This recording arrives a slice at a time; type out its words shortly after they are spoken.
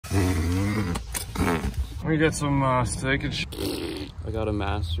Let me get some steak and I got a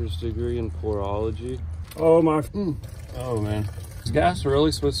master's degree in porology. Oh my, oh man. Is gas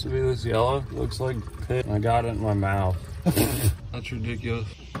really supposed to be this yellow? It looks like pit. I got it in my mouth. That's ridiculous.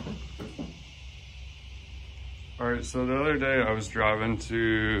 All right, so the other day I was driving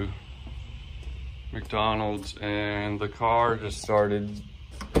to McDonald's and the car just started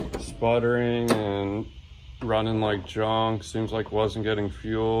sputtering and running like junk. Seems like wasn't getting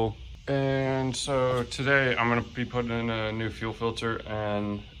fuel. And so today I'm gonna be putting in a new fuel filter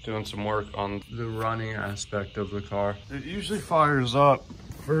and doing some work on the running aspect of the car. It usually fires up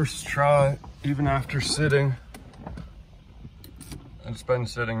first try, even after sitting. It's been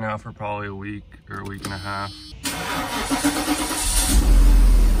sitting now for probably a week or a week and a half.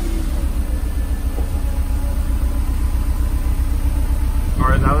 All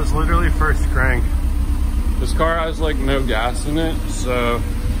right, that was literally first crank. This car has like no gas in it, so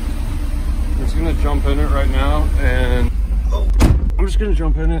I'm just gonna jump in it right now and I'm just gonna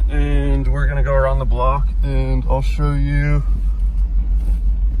jump in it and we're gonna go around the block and I'll show you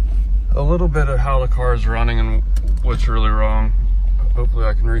a little bit of how the car is running and what's really wrong. Hopefully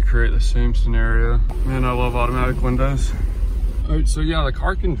I can recreate the same scenario. Man, I love automatic windows. All right, so yeah, the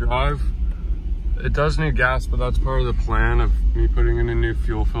car can drive. It does need gas, but that's part of the plan of me putting in a new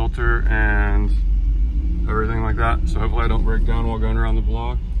fuel filter and everything like that. So hopefully I don't break down while going around the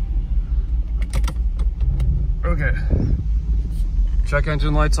block. Okay, check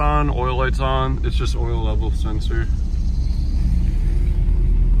engine lights on, oil lights on. It's just oil level sensor.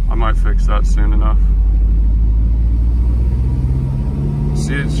 I might fix that soon enough.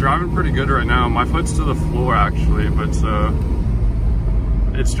 See, it's driving pretty good right now. My foot's to the floor actually, but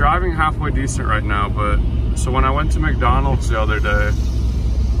it's driving halfway decent right now. But so when I went to McDonald's the other day,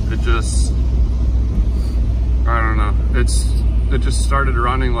 it just, I don't know, it just started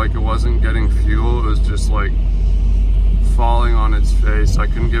running like it wasn't getting fuel. It was just like falling on its face. I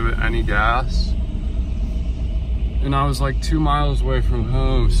couldn't give it any gas. And I was like 2 miles away from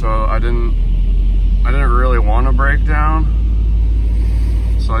home, so I didn't really want to break down.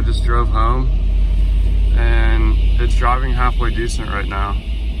 So I just drove home and it's driving halfway decent right now.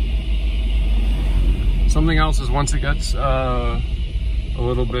 Something else is once it gets a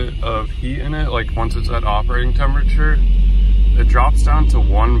little bit of heat in it, like once it's at operating temperature, it drops down to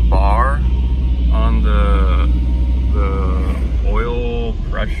 1 bar on the oil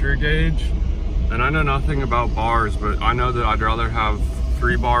pressure gauge. And I know nothing about bars, but I know that I'd rather have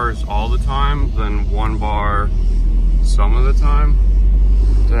 3 bars all the time than 1 bar some of the time.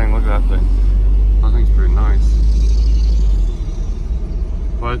 Dang, look at that thing. That thing's pretty nice.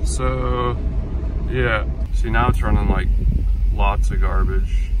 But so, yeah. See, now it's running like lots of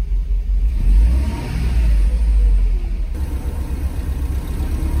garbage.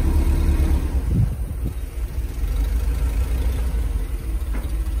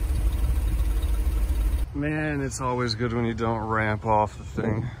 Man, it's always good when you don't ramp off the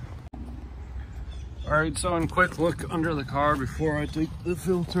thing. All right, so in quick look under the car before I take the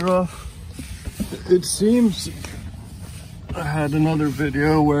filter off. It seems I had another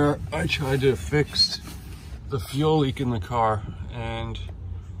video where I tried to fix the fuel leak in the car and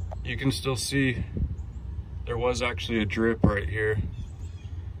you can still see there was actually a drip right here.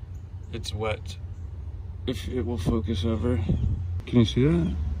 It's wet. If it will focus over. Can you see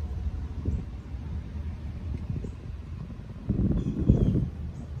that?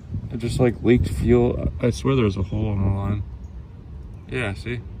 It just like leaked fuel. I swear there's a hole in the line. Yeah,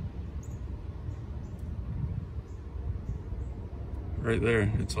 see? Right there,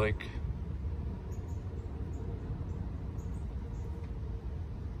 it's like,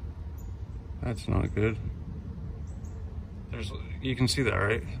 that's not good. You can see that,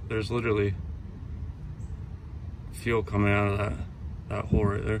 right? There's literally fuel coming out of that hole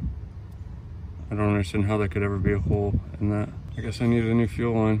right there. I don't understand how there could ever be a hole in that. I guess I need a new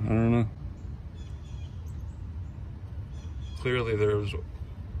fuel line, I don't know. Clearly there was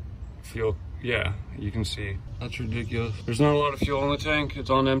fuel, yeah, you can see. That's ridiculous. There's not a lot of fuel in the tank, it's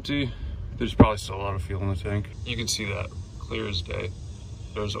on empty. There's probably still a lot of fuel in the tank. You can see that clear as day.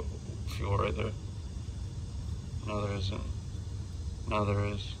 There's a fuel right there. No, there isn't. No, there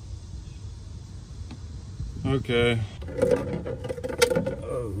is. Okay.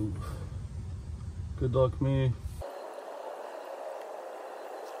 Oh. Good luck, me.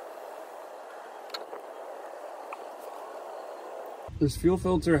 This fuel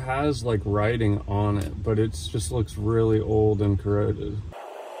filter has like writing on it, but it just looks really old and corroded.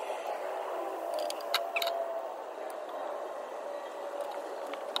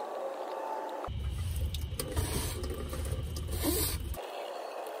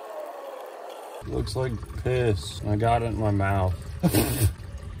 Looks like piss. I got it in my mouth.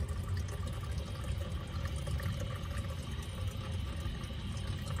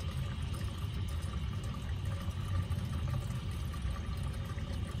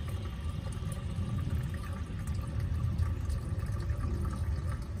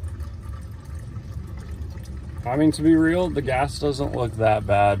 I mean, to be real, the gas doesn't look that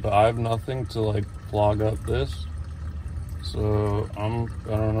bad, but I have nothing to like clog up this. So I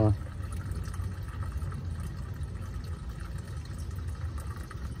don't know.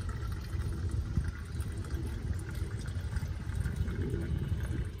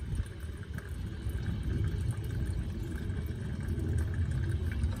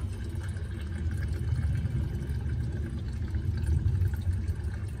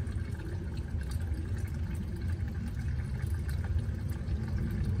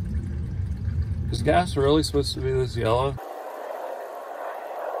 Is gas really supposed to be this yellow?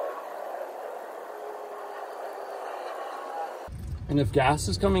 And if gas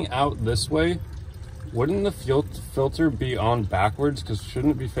is coming out this way, wouldn't the fuel filter be on backwards? Because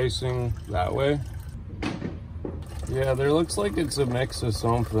shouldn't it be facing that way? Yeah, there looks like it's a mix of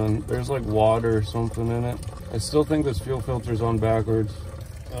something. There's like water or something in it. I still think this fuel filter's on backwards.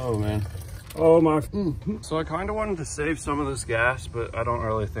 Oh man. Oh my. So I kind of wanted to save some of this gas, but I don't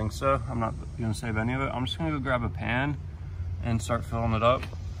really think so. I'm not gonna save any of it. I'm just gonna go grab a pan and start filling it up.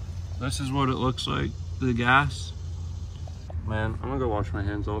 This is what it looks like, the gas. Man, I'm gonna go wash my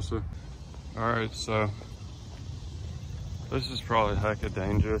hands also. All right, so this is probably hecka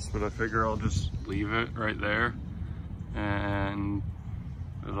dangerous, but I figure I'll just leave it right there and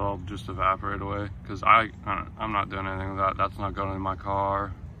it'll just evaporate away, because I'm not doing anything with that. That's not going in my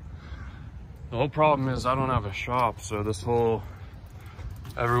car. The whole problem is I don't have a shop, so this whole,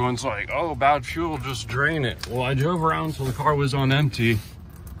 everyone's like, oh, bad fuel, just drain it. Well, I drove around till the car was on empty,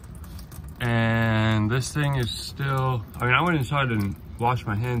 and this thing is still, I mean, I went inside and washed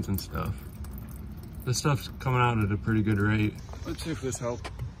my hands and stuff. This stuff's coming out at a pretty good rate. Let's see if this helps.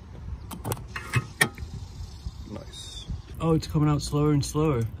 Nice. Oh, it's coming out slower and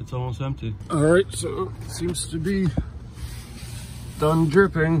slower. It's almost empty. All right, so it seems to be done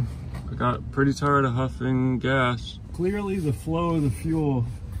dripping. I got pretty tired of huffing gas. Clearly the flow of the fuel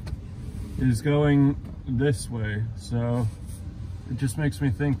is going this way, so it just makes me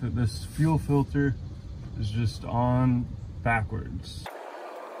think that this fuel filter is just on backwards.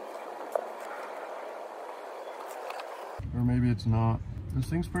 Or maybe it's not. This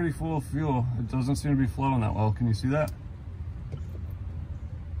thing's pretty full of fuel. It doesn't seem to be flowing that well. Can you see that?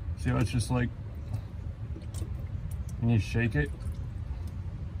 See how it's just like, when you shake it,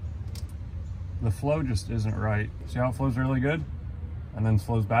 the flow just isn't right. See how it flows really good and then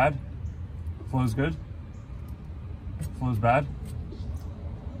flows bad? Flows good, flows bad.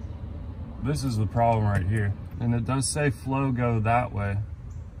 This is the problem right here. And it does say flow go that way.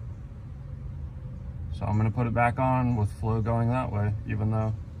 So I'm gonna put it back on with flow going that way, even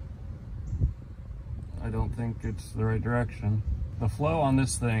though I don't think it's the right direction. The flow on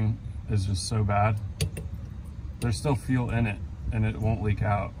this thing is just so bad. There's still fuel in it and it won't leak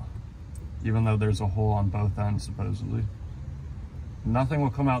out, even though there's a hole on both ends, supposedly. Nothing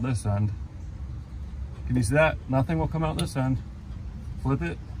will come out this end. Can you see that? Nothing will come out this end. Flip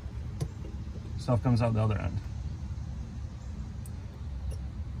it, stuff comes out the other end.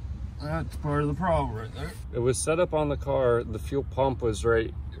 That's part of the problem right there. It was set up on the car, the fuel pump was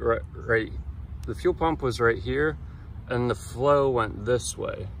right. The fuel pump was right here, and the flow went this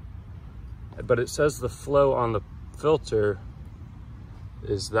way. But it says the flow on the filter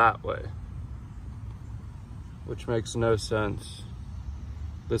is that way, which makes no sense.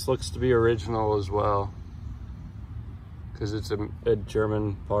 This looks to be original as well, because it's a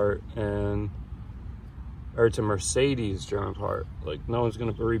German part, or it's a Mercedes German part. Like, no one's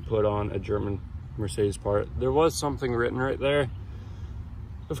gonna re-put on a German Mercedes part. There was something written right there.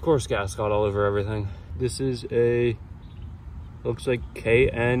 Of course, gas got all over everything. This is a, looks like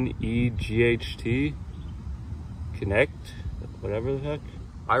KNEGHT, Connect, whatever the heck.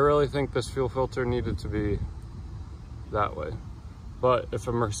 I really think this fuel filter needed to be that way. But if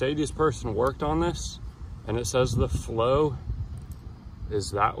a Mercedes person worked on this and it says the flow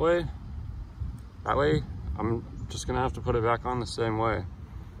is that way, I'm just gonna have to put it back on the same way.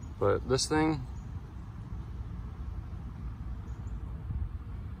 But this thing,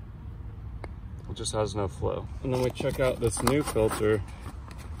 it just has no flow. And then we check out this new filter.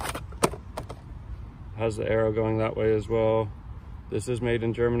 Has the arrow going that way as well. This is made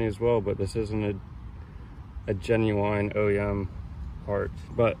in Germany as well, but this isn't a genuine OEM part.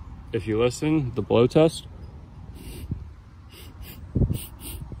 But if you listen, the blow test,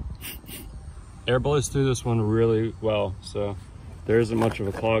 Air blows through this one really well, so there isn't much of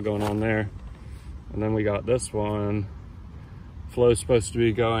a clog going on there. And then we got this one. Flow's supposed to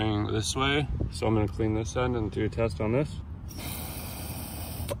be going this way, so I'm gonna clean this end and do a test on this.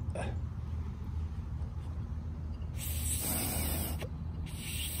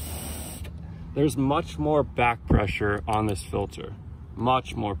 There's much more back pressure on this filter,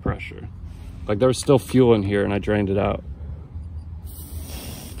 much more pressure. Like there was still fuel in here and I drained it out.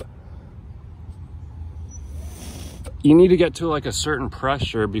 You need to get to like a certain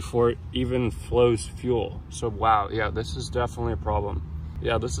pressure before it even flows fuel. So wow, yeah, this is definitely a problem.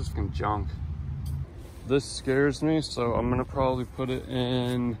 Yeah, this is fucking junk. This scares me, so I'm gonna probably put it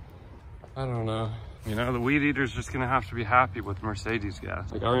in, I don't know. You know, the weed eater's just gonna have to be happy with Mercedes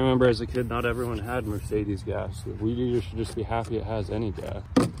gas. Like I remember as a kid, not everyone had Mercedes gas. The weed eater should just be happy it has any gas.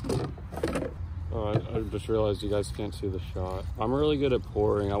 Oh, I just realized you guys can't see the shot. I'm really good at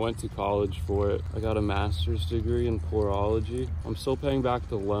pouring. I went to college for it. I got a master's degree in pourology. I'm still paying back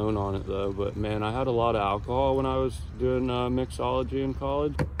the loan on it though, but man, I had a lot of alcohol when I was doing mixology in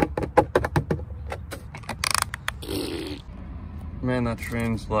college. Man, that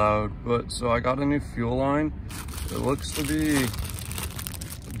train's loud. But so I got a new fuel line. It looks to be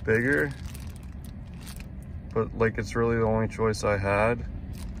bigger, but like it's really the only choice I had.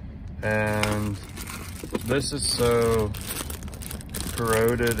 And this is so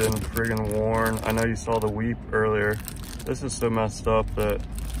corroded and friggin' worn. I know you saw the weep earlier. This is so messed up that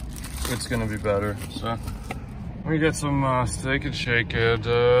it's gonna be better. So we get some steak and shake and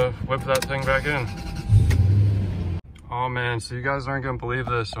whip that thing back in. Oh man, so you guys aren't gonna believe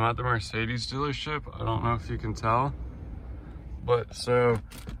this. I'm at the Mercedes dealership. I don't know if you can tell, but so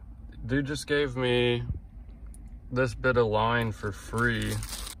dude just gave me this bit of line for free.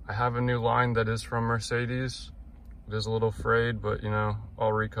 I have a new line that is from Mercedes. It is a little frayed, but you know,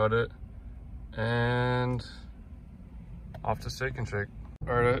 I'll recut it. And off to Steak and Shake.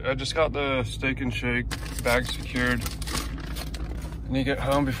 All right, I just got the Steak and Shake bag secured. I need to get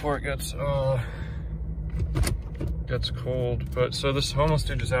home before it gets cold. But so this homeless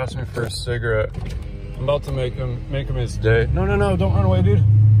dude just asked me for a cigarette. I'm about to make him his day. No, don't run away, dude.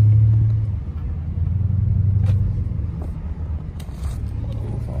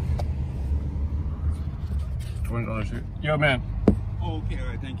 $20 Yo, man. Oh, okay, all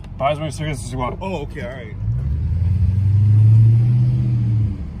right, thank you. Buy as many cigarettes as you want. Oh, okay, all right.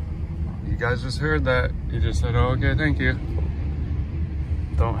 You guys just heard that. He just said, oh, okay, thank you.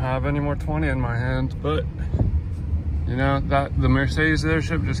 Don't have any more 20 in my hand, but you know, that the Mercedes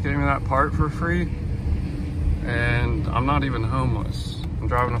dealership just gave me that part for free, and I'm not even homeless. I'm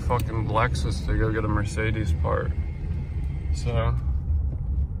driving a fucking Lexus to go get a Mercedes part. So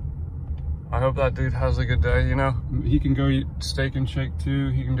I hope that dude has a good day. You know, he can go eat Steak and Shake too.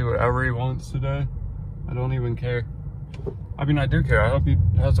 He can do whatever he wants today. I don't even care. I mean, I do care. I hope he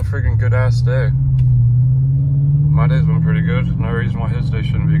has a freaking good ass day. My day's been pretty good. No reason why his day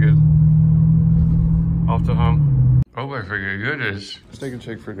shouldn't be good. Off to home. Oh, I figure good is. Steak and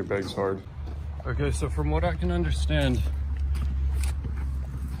Shake freaking begs hard. Okay, so from what I can understand,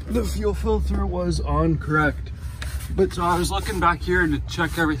 the fuel filter was on correct. But so I was looking back here to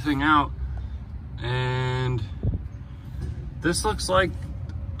check everything out, and this looks like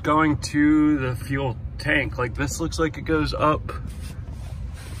going to the fuel tank. Like this looks like it goes up.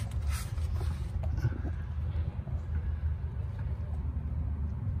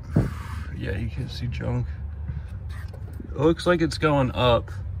 Yeah, you can see junk. It looks like it's going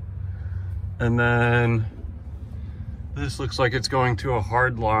up, and then this looks like it's going to a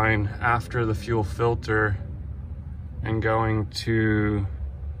hard line after the fuel filter and going to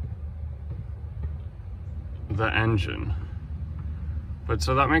the engine. But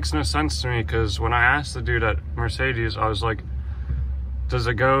so that makes no sense to me, because when I asked the dude at Mercedes, I was like, does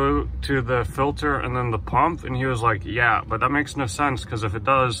it go to the filter and then the pump? And he was like, yeah, but that makes no sense, because if it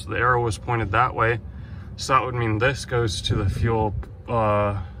does, the arrow was pointed that way. So that would mean this goes to the fuel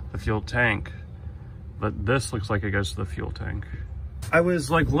tank. But this looks like it goes to the fuel tank. I was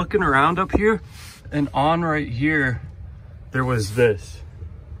like looking around up here, and on right here, there was this.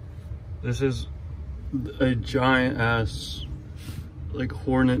 This is a giant ass, like,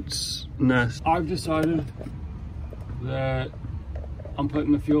 hornet's nest. I've decided that I'm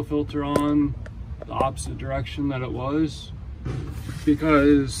putting the fuel filter on the opposite direction that it was,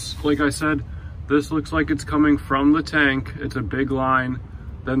 because like I said, this looks like it's coming from the tank. It's a big line.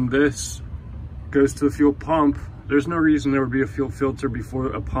 Then this goes to the fuel pump. There's no reason there would be a fuel filter before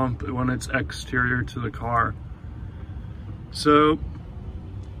a pump when it's exterior to the car. So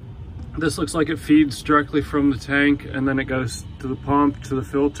This looks like it feeds directly from the tank, and then it goes to the pump, to the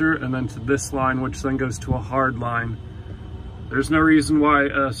filter, and then to this line, which then goes to a hard line. There's no reason why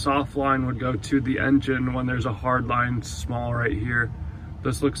a soft line would go to the engine when there's a hard line small right here.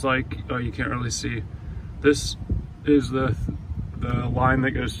 This looks like, oh, you can't really see. This is the line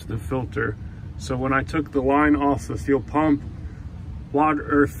that goes to the filter. So when I took the line off the fuel pump,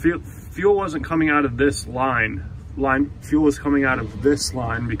 fuel wasn't coming out of this line. Fuel was coming out of this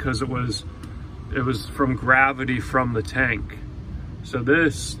line because it was from gravity from the tank. So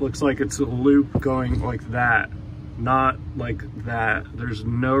this looks like it's a loop going like that, not like that. There's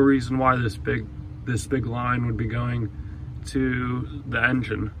no reason why this big line would be going to the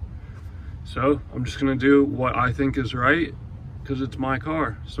engine. So I'm just gonna do what I think is right because it's my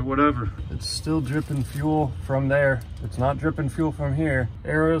car, so whatever. It's still dripping fuel from there. It's not dripping fuel from here.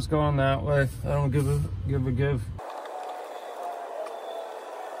 Arrow's going that way. I don't give a give.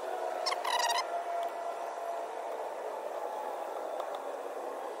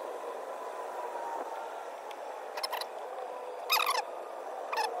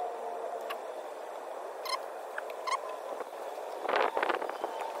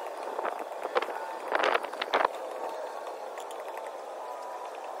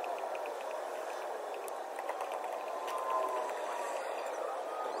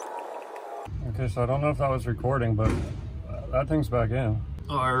 Okay, so I don't know if that was recording, but that thing's back in.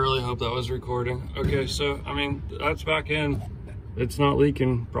 Oh, I really hope that was recording. Okay, so, I mean, that's back in. It's not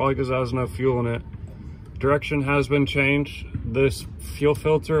leaking, probably because it has no fuel in it. Direction has been changed. This fuel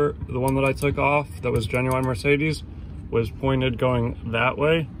filter, the one that I took off, that was genuine Mercedes, was pointed going that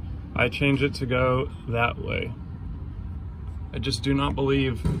way. I changed it to go that way. I just do not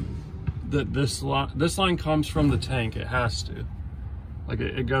believe that this line comes from the tank. It has to. Like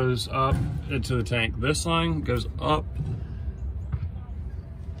it goes up into the tank. This line goes up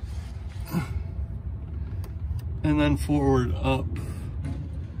and then forward up.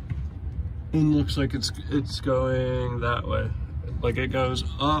 And looks like it's going that way. Like it goes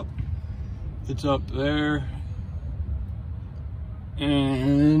up, it's up there,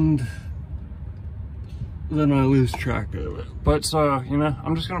 and then I lose track of it. But so, you know,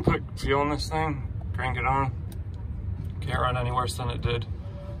 I'm just gonna put fuel in this thing, crank it on. Can't run any worse than it did.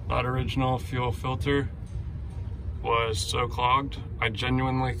 That original fuel filter was so clogged. I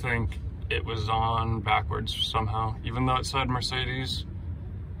genuinely think it was on backwards somehow. Even though it said Mercedes,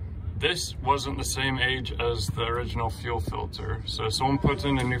 this wasn't the same age as the original fuel filter. So someone puts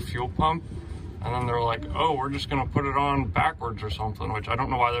in a new fuel pump and then they're like, oh, we're just gonna put it on backwards or something, which I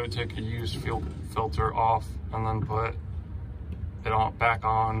don't know why they would take a used fuel filter off and then put it on back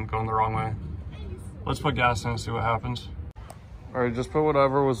on, going the wrong way. Let's put gas in and see what happens. All right, just put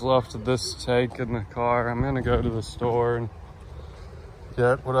whatever was left of this tank in the car. I'm gonna go to the store and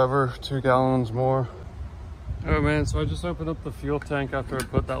get whatever, 2 gallons more. Oh man, so I just opened up the fuel tank after I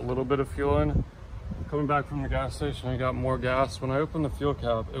put that little bit of fuel in. Coming back from the gas station, I got more gas. When I opened the fuel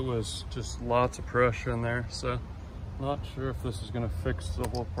cap, it was just lots of pressure in there. So not sure if this is gonna fix the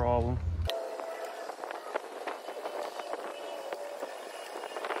whole problem.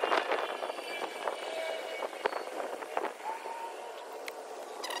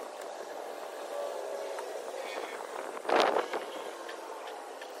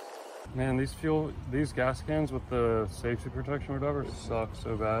 Man, these gas cans with the safety protection or whatever suck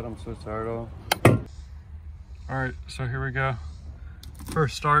so bad. I'm so tired of them. All right, so here we go.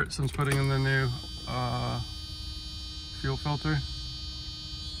 First start since putting in the new fuel filter.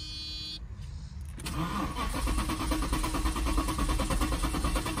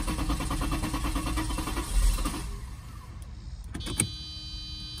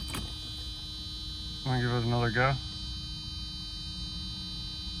 I'm gonna give it another go.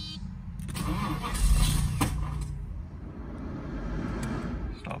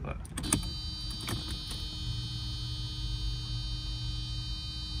 Stop that.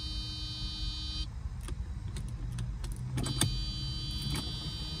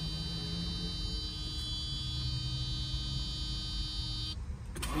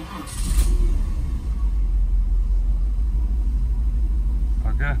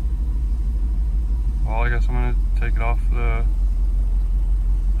 Okay. Well, I guess I'm gonna take it off the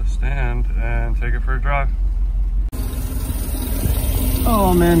stand and take it for a drive.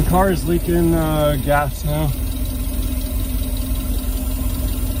 Oh man, car is leaking gas now.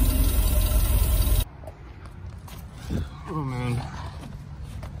 Oh man.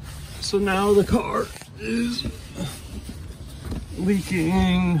 So now the car is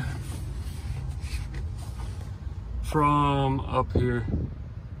leaking from up here.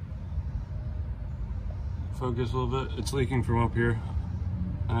 Focus a little bit. It's leaking from up here.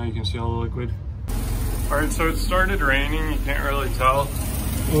 I know you can see all the liquid. All right, so it started raining. You can't really tell.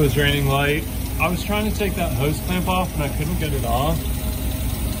 It was raining light. I was trying to take that hose clamp off and I couldn't get it off.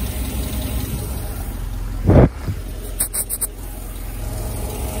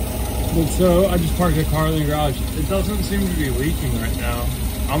 But so I just parked the car in the garage. It doesn't seem to be leaking right now.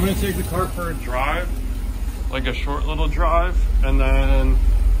 I'm gonna take the car for a drive, like a short little drive, and then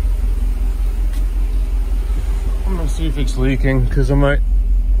I'm gonna see if it's leaking because I might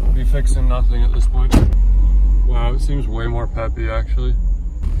be fixing nothing at this point. Wow, it seems way more peppy actually.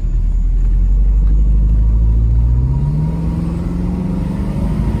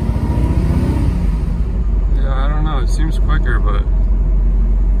 Yeah, I don't know, it seems quicker, but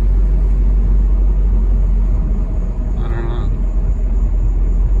I don't know.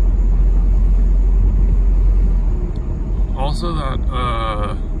 Also that,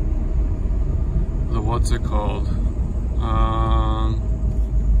 the what's it called?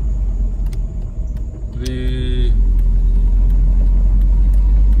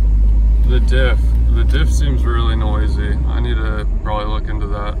 The diff seems really noisy. I need to probably look into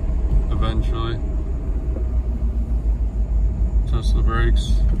that eventually. Just the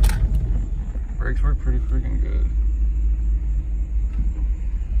brakes. Brakes work pretty freaking good.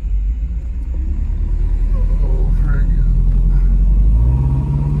 Oh, frig.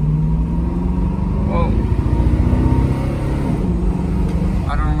 Whoa.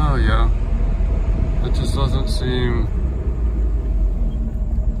 I don't know, yo. It just doesn't seem...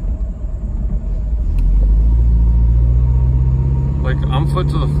 Like, I'm foot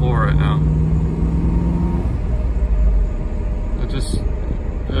to the floor right now. It just,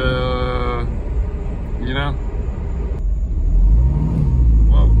 you know?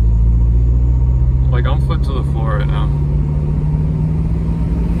 Whoa. Like, I'm foot to the floor right now.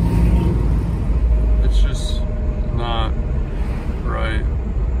 It's just not right.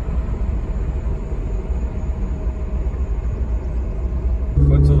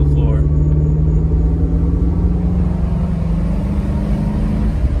 Foot to the floor.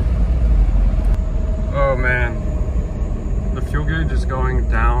 Oh man, the fuel gauge is going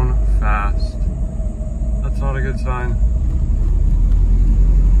down fast. That's not a good sign.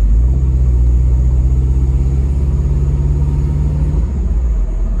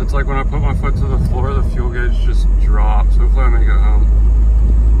 It's like when I put my foot to the floor, the fuel gauge just drops. Hopefully I make it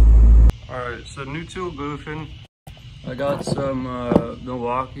home. Alright, so new tool boofing. I got some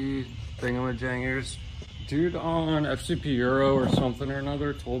Milwaukee thingamajangers. Dude on FCP Euro or something or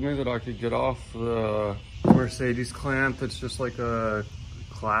another told me that I could get off the Mercedes clamp that's just like a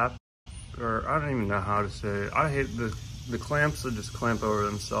clap, or I don't even know how to say it. I hate the clamps that just clamp over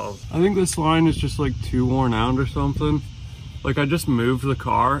themselves. I think this line is just like too worn out or something. Like I just moved the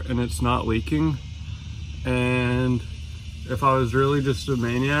car and it's not leaking. And if I was really just a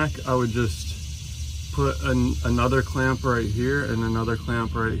maniac, I would just put another clamp right here and another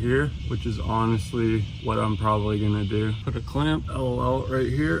clamp right here, which is honestly what I'm probably gonna do. Put a clamp, LOL, right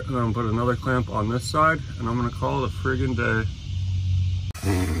here, and then put another clamp on this side, and I'm gonna call it a friggin' day.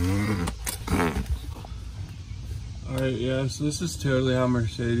 Alright, yeah, so this is totally how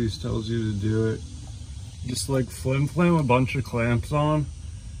Mercedes tells you to do it. Just like flim-flam a bunch of clamps on.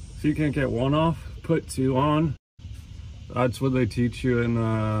 If you can't get one off, put two on. That's what they teach you in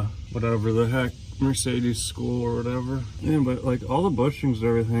whatever the heck, Mercedes school or whatever. Yeah, but like all the bushings and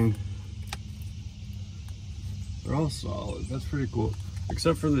everything, they're all solid. That's pretty cool.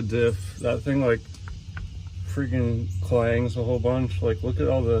 Except for the diff. That thing like freaking clangs a whole bunch. Like look at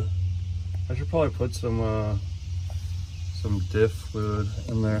all the, I should probably put some diff fluid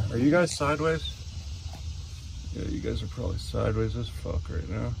in there. Are you guys sideways? Yeah, you guys are probably sideways as fuck right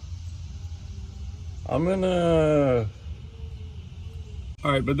now. I'm gonna...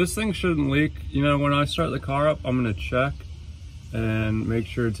 Alright, but this thing shouldn't leak. You know, when I start the car up, I'm gonna check and make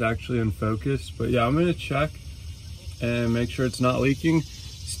sure it's actually in focus. But yeah, I'm gonna check and make sure it's not leaking.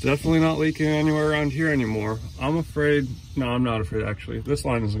 It's definitely not leaking anywhere around here anymore. I'm afraid, no, I'm not afraid actually. This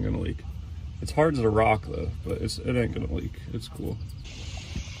line isn't gonna leak. It's hard as a rock though, but it ain't gonna leak. It's cool.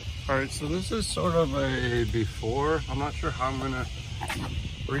 Alright, so this is sort of a before. I'm not sure how I'm gonna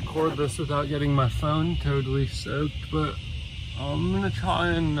record this without getting my phone totally soaked, but I'm gonna try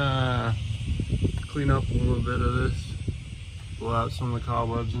and clean up a little bit of this, blow out some of the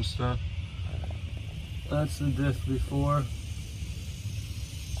cobwebs and stuff. That's the diff before.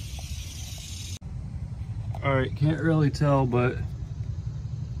 Alright, can't really tell, but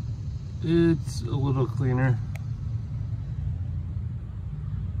it's a little cleaner.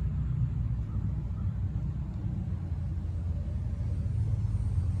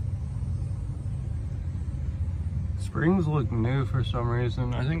 springs look new for some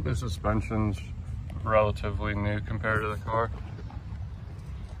reason. I think the suspension's relatively new compared to the car.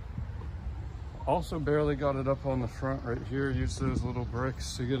 Also barely got it up on the front right here. Used those little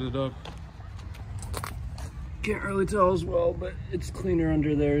bricks to get it up. Can't really tell as well, but it's cleaner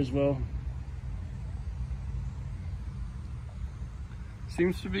under there as well.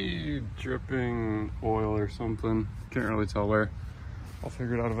 Seems to be dripping oil or something. Can't really tell where. I'll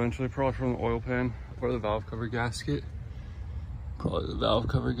figure it out eventually. Probably from the oil pan or the valve cover gasket. Probably the valve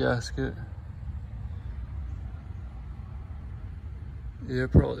cover gasket. Yeah,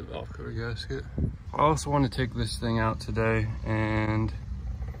 probably the valve cover gasket. I also want to take this thing out today and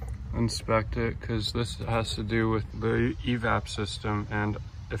inspect it, because this has to do with the evap system, and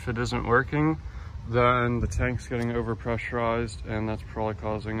if it isn't working, then the tank's getting overpressurized, and that's probably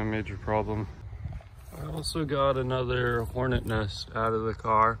causing a major problem. I also got another hornet nest out of the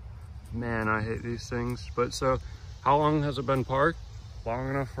car. Man, I hate these things. But so, how long has it been parked? Long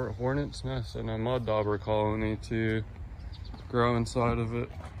enough for a hornet's nest and a mud dauber colony to grow inside of it.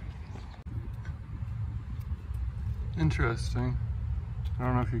 Interesting. I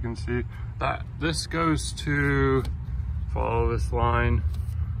don't know if you can see that. This goes to, follow this line.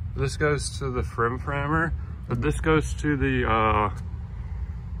 This goes to the frammer, but this goes to the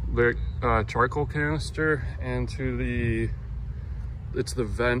charcoal canister and to the, it's the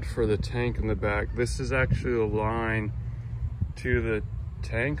vent for the tank in the back. This is actually a line to the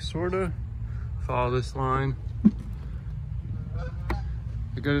tank, sorta. Follow this line.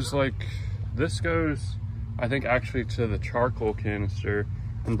 It goes like, this goes, I think, actually to the charcoal canister.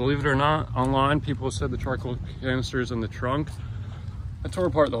 And believe it or not, online people said the charcoal canister is in the trunk. I tore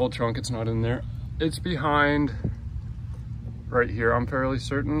apart the whole trunk, it's not in there. It's behind right here, I'm fairly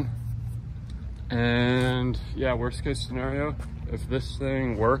certain. And yeah, worst case scenario, if this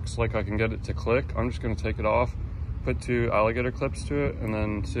thing works, like I can get it to click, I'm just gonna take it off, put 2 alligator clips to it, and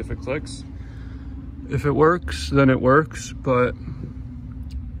then see if it clicks. If it works, then it works, but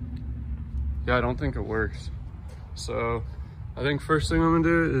yeah, I don't think it works. So I think first thing I'm gonna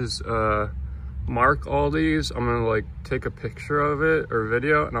do is mark all these. I'm gonna like take a picture of it or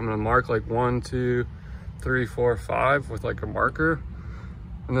video, and I'm gonna mark like 1, 2, 3, 4, 5 with like a marker,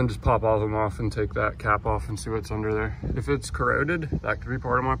 and then just pop all of them off and take that cap off and see what's under there. If it's corroded, that could be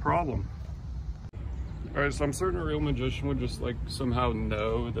part of my problem. All right, so I'm certain a real magician would just like somehow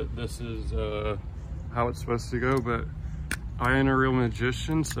know that this is how it's supposed to go, but I ain't a real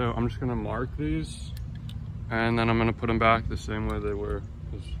magician, so I'm just gonna mark these, and then I'm gonna put them back the same way they were,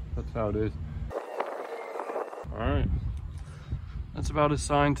 because that's how it is. All right, that's about as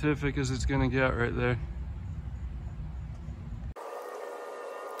scientific as it's gonna get right there.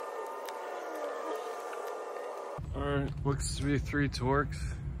 All right, looks to be 3 torques.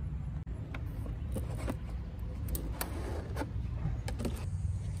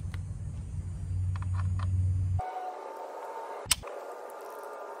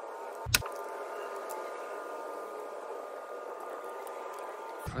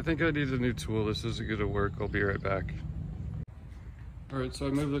 I think I need a new tool. This isn't gonna work. I'll be right back. All right, so I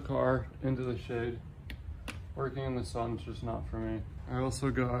moved the car into the shade. Working in the sun's just not for me. I also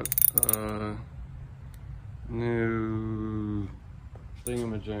got new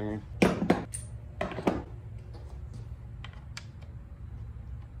thingamajigger.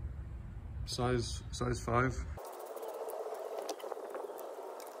 Size 5.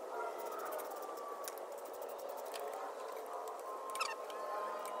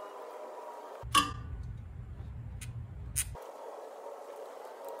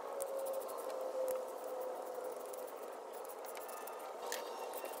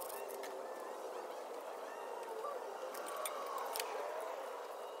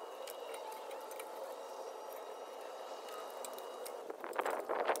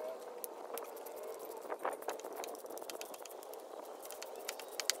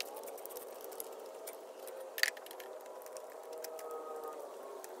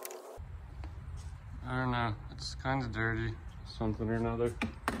 I don't know, it's kind of dirty, something or another.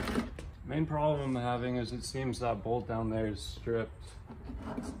 Main problem I'm having is it seems that bolt down there is stripped.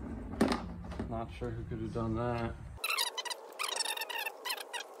 Not sure who could have done that.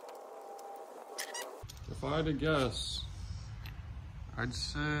 If I had to guess, I'd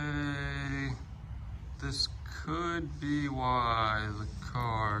say this could be why the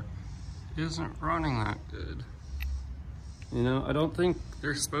car isn't running that good. You know, I don't think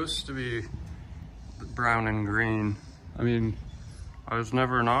they're supposed to be brown and green. I mean, I was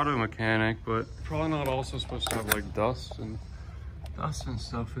never an auto mechanic, but probably not also supposed to have like dust and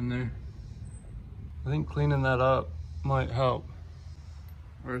stuff in there. I think cleaning that up might help.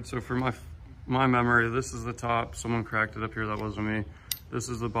 All right, so for my my memory, this is the top. Someone cracked it up here, that wasn't me. This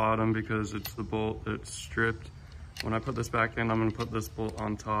is the bottom because it's the bolt that's stripped. When I put this back in, I'm gonna put this bolt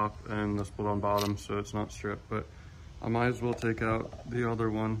on top and this bolt on bottom so it's not stripped, but I might as well take out the other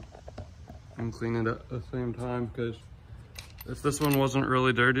one and clean it at the same time, because if this one wasn't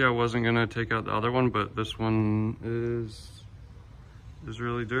really dirty, I wasn't gonna take out the other one, but this one is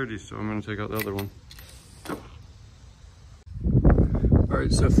really dirty, so I'm gonna take out the other one. All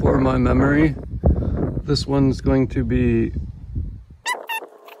right, so for my memory, this one's going to be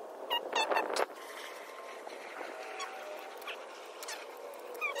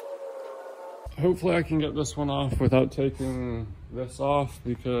hopefully I can get this one off without taking this off,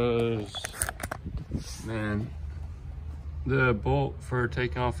 because man, the bolt for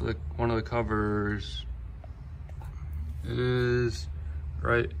taking off one of the covers is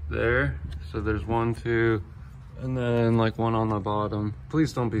right there. So there's 1, 2, and then like one on the bottom.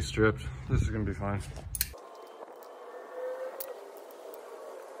 Please don't be stripped. This is gonna be fine.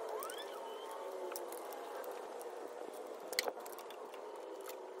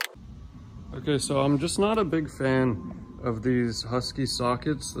 Okay, so I'm just not a big fan of these Husky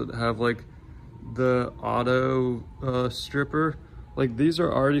sockets that have like the auto stripper. Like these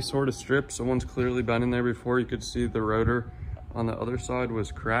are already sort of stripped. Someone's clearly been in there before. You could see the rotor on the other side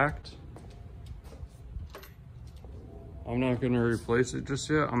was cracked. I'm not gonna replace it just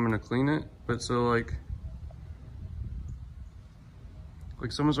yet. I'm gonna clean it. But so like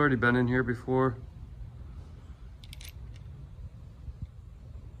someone's already been in here before.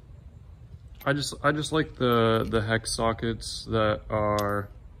 I just like the hex sockets that are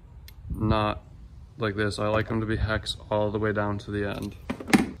not like this. I like them to be hex all the way down to the end.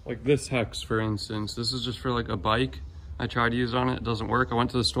 Like this hex, for instance, this is just for like a bike. I tried to use it on it, it doesn't work. I went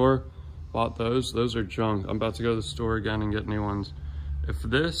to the store, bought those are junk. I'm about to go to the store again and get new ones. If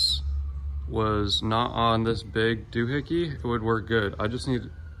this was not on this big doohickey, it would work good. I just need,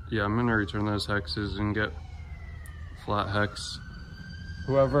 yeah, I'm gonna return those hexes and get flat hex.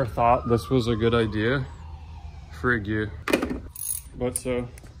 Whoever thought this was a good idea, frig you. But so,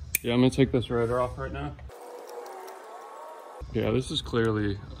 yeah, I'm gonna take this rotor off right now. Yeah, this is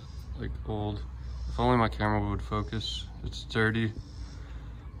clearly like old. If only my camera would focus. It's dirty.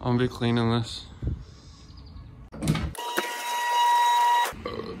 I'm gonna be cleaning this.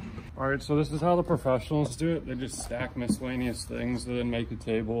 All right, so this is how the professionals do it. They just stack miscellaneous things and then make a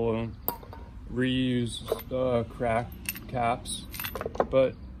table and reuse crack caps.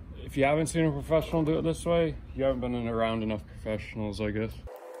 But if you haven't seen a professional do it this way, you haven't been around enough professionals, I guess.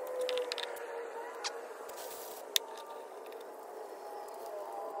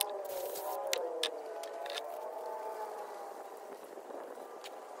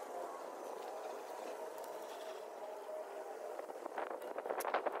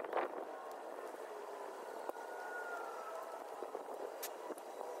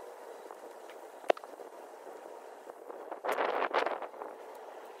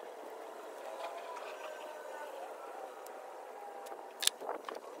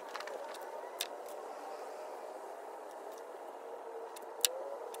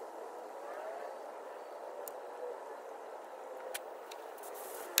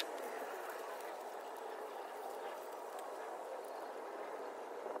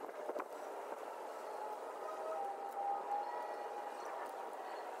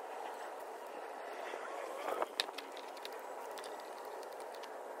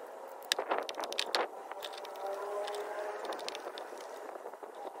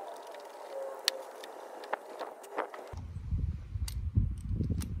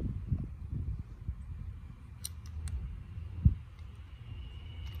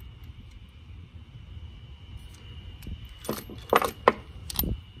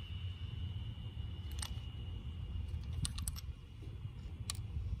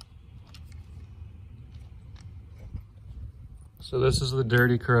 So this is the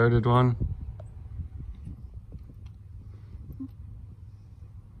dirty, corroded one.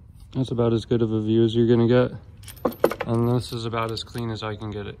 That's about as good of a view as you're gonna get. And this is about as clean as I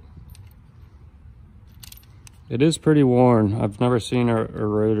can get it. It is pretty worn. I've never seen a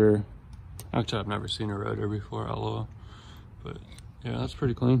rotor. Actually, I've never seen a rotor before, LOL. But yeah, that's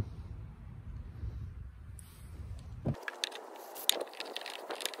pretty clean.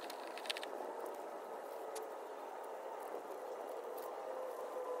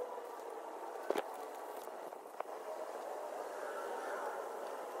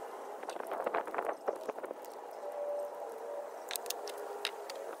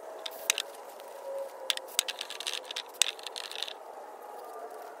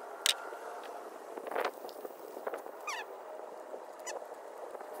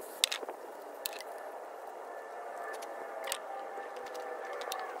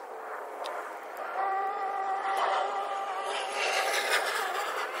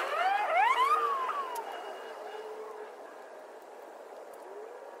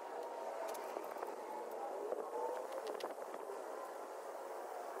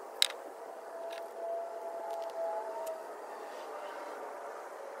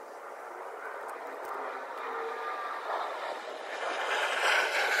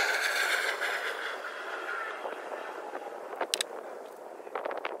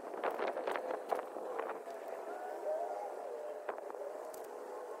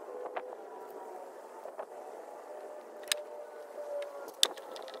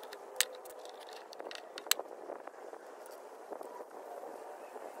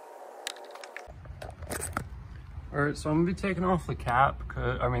 All right, so I'm gonna be taking off the cap,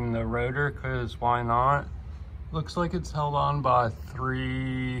 the rotor, cause why not? Looks like it's held on by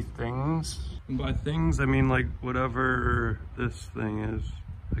 3 things. And by things, I mean like whatever this thing is,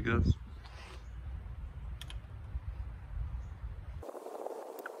 I guess.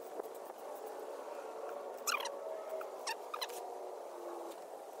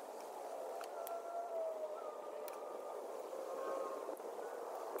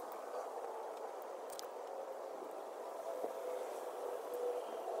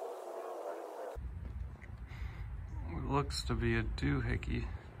 Looks to be a doohickey.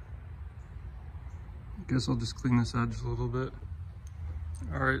 Guess I'll just clean this edge a little bit.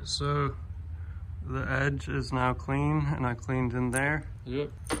 All right, so the edge is now clean, and I cleaned in there.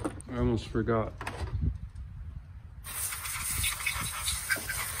 Yep, I almost forgot.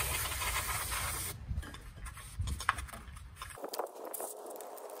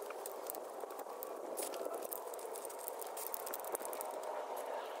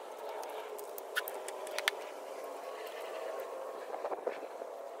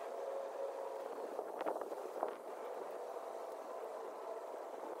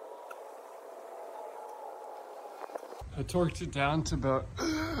 I torqued it down to about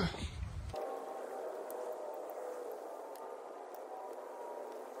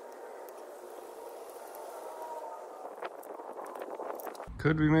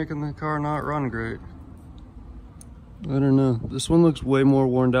could be making the car not run great. I don't know. This one looks way more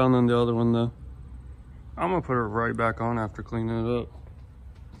worn down than the other one though. I'm gonna put it right back on after cleaning it up.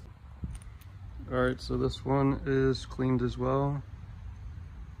 All right, so this one is cleaned as well.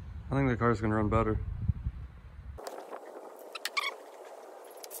 I think the car's gonna run better.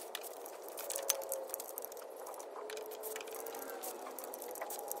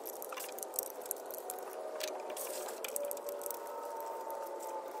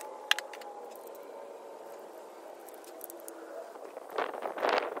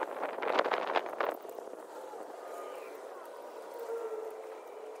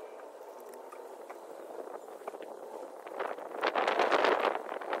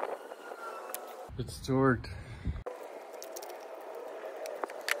 It's torqued.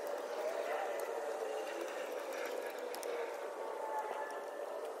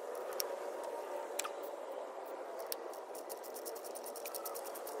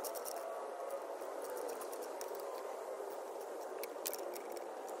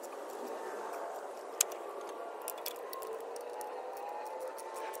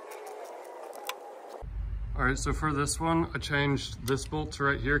 All right, so for this one, I changed this bolt to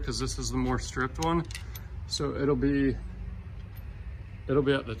right here because this is the more stripped one. So it'll be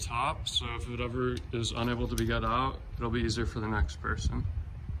at the top. So if it ever is unable to be got out, it'll be easier for the next person.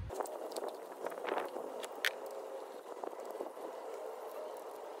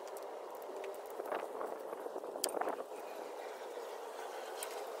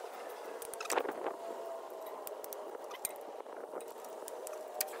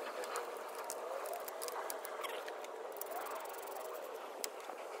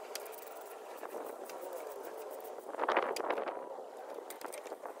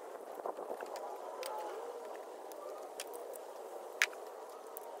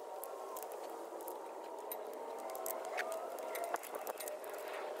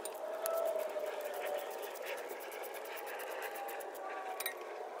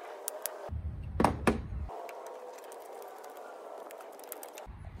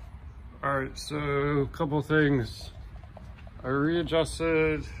 All right, so a couple things. I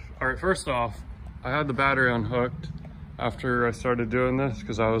readjusted. All right, first off, I had the battery unhooked after I started doing this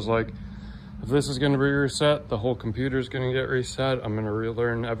because I was like, if this is gonna be reset, the whole computer's gonna get reset. I'm gonna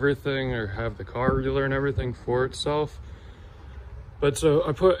relearn everything or have the car relearn everything for itself. But so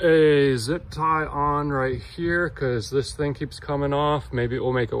I put a zip tie on right here because this thing keeps coming off. Maybe it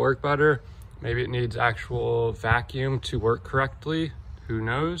will make it work better. Maybe it needs actual vacuum to work correctly. Who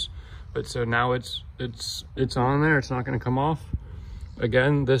knows? But so now it's on there, it's not gonna come off.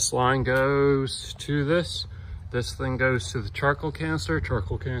 Again, this line goes to this thing goes to the charcoal canister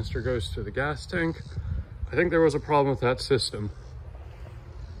goes to the gas tank. I think there was a problem with that system.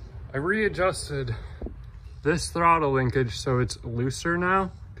 I readjusted this throttle linkage so it's looser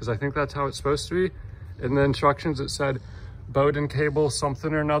now, because I think that's how it's supposed to be. In the instructions it said Bowden cable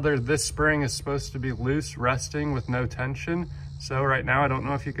something or another, this spring is supposed to be loose, resting with no tension. So right now, I don't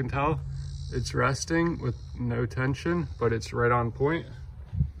know if you can tell, it's resting with no tension, but it's right on point.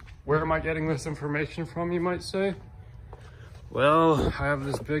 Where am I getting this information from, you might say? Well, I have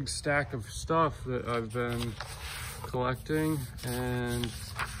this big stack of stuff that I've been collecting, and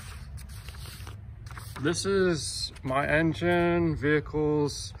this is my engine,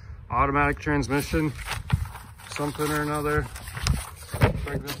 vehicles, automatic transmission. something or another.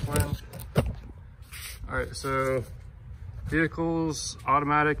 Break this one. All right, so vehicles,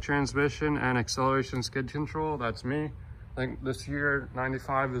 automatic transmission and acceleration skid control, that's me. I think this year,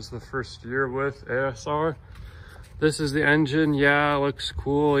 95 is the first year with ASR. This is the engine, yeah, looks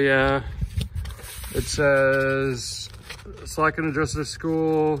cool, yeah. It says, select and adjust the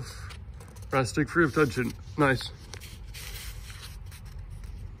school, resting free of tension, nice.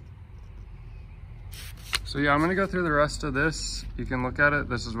 So yeah, I'm gonna go through the rest of this. You can look at it,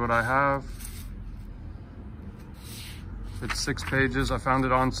 this is what I have. It's 6 pages, I found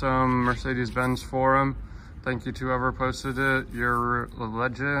it on some Mercedes-Benz forum. Thank you to whoever posted it, you're a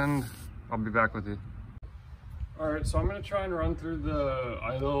legend. I'll be back with you. All right, so I'm gonna try and run through the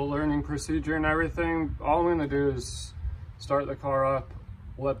idle learning procedure and everything. All I'm gonna do is start the car up,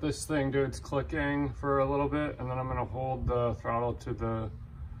 let this thing do its clicking for a little bit, and then I'm gonna hold the throttle to the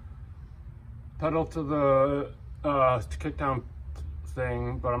pedal to the kick down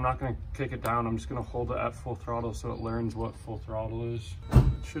thing, but I'm not gonna kick it down. I'm just gonna hold it at full throttle so it learns what full throttle is.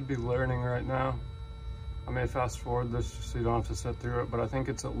 It should be learning right now. I may fast forward this so you don't have to sit through it, but I think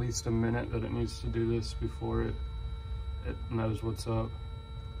it's at least a minute that it needs to do this before it knows what's up.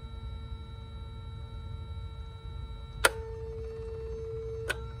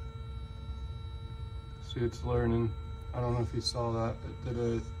 See, it's learning. I don't know if you saw that. It did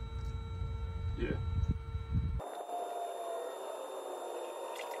a, yeah.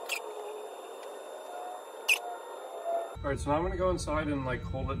 All right, so now I'm gonna go inside and like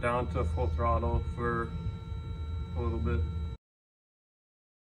hold it down to full throttle for a little bit.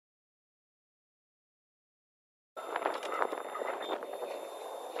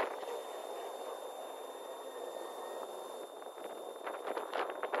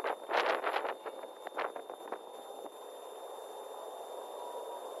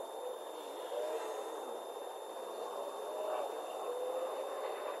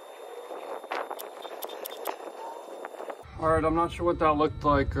 All right, I'm not sure what that looked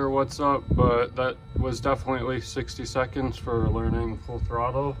like or what's up, but that was definitely at least 60 seconds for learning full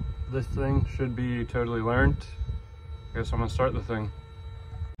throttle. This thing should be totally learned. I guess I'm gonna start the thing.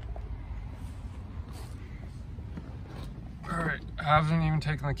 All right, I haven't even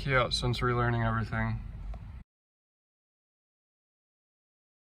taken the key out since relearning everything.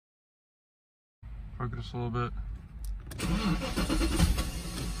 Focus a little bit.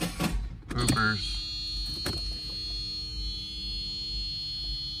 Boopers.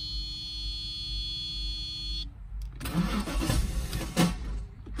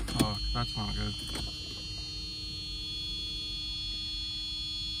 That's not good.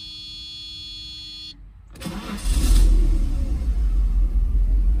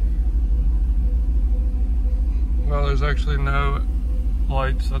 Well, there's actually no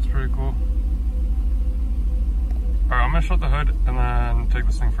lights. That's pretty cool. All right, I'm gonna shut the hood and then take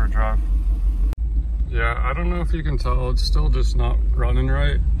this thing for a drive. Yeah, I don't know if you can tell, it's still just not running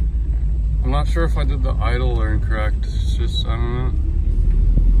right. I'm not sure if I did the idle learn correct. It's just, I don't know.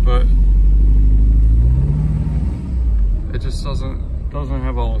 But it just doesn't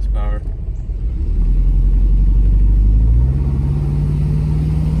have all its power.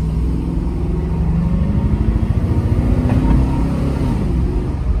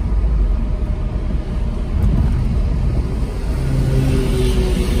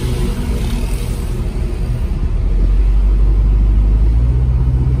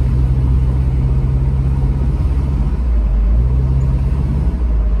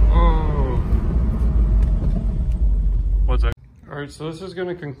 Alright, so this is going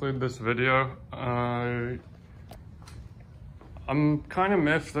to conclude this video. I'm kind of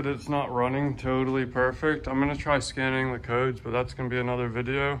miffed that it's not running totally perfect. I'm going to try scanning the codes, but that's going to be another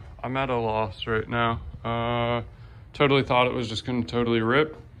video. I'm at a loss right now. Totally thought it was just going to totally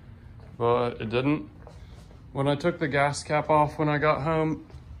rip, but it didn't. When I took the gas cap off when I got home,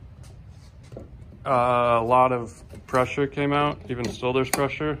 a lot of pressure came out. Even still there's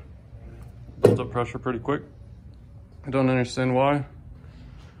pressure. Built up pressure pretty quick. I don't understand why.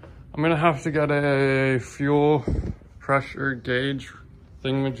 I'm gonna have to get a fuel pressure gauge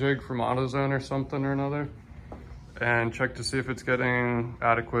thingamajig from AutoZone or something or another and check to see if it's getting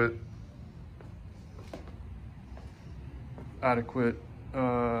adequate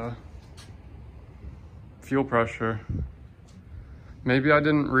fuel pressure. Maybe I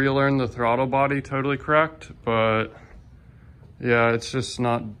didn't relearn the throttle body totally correct, but yeah, it's just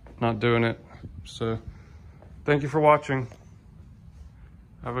not doing it. So thank you for watching.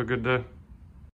 Have a good day.